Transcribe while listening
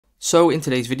So in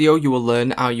today's video you will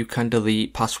learn how you can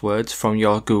delete passwords from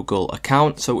your Google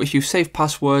account. So if you save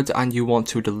passwords and you want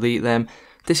to delete them,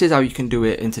 this is how you can do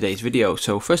it in today's video.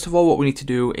 So first of all, what we need to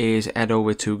do is head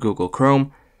over to Google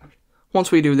Chrome.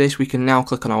 Once we do this, we can now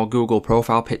click on our Google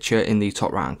profile picture in the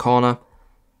top right hand corner.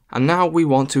 And now we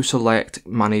want to select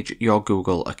manage your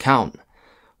Google account.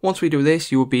 Once we do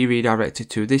this, you will be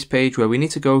redirected to this page where we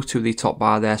need to go to the top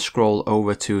bar there, scroll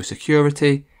over to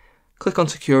security, click on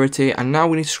security, and now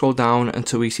we need to scroll down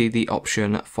until we see the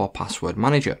option for password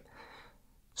manager.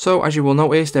 So as you will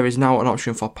notice, there is now an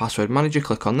option for password manager.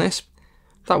 Click on this.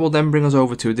 That will then bring us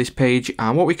over to this page,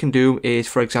 and what we can do is,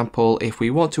 for example, if we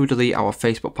want to delete our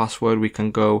Facebook password, we can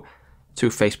go to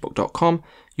facebook.com.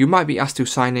 You might be asked to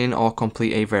sign in or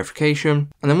complete a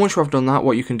verification, and then once you have done that,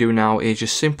 what you can do now is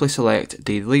just simply select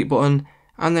the delete button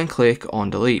and then click on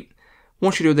delete.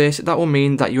 Once you do this, that will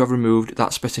mean that you have removed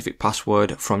that specific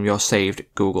password from your saved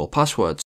Google passwords.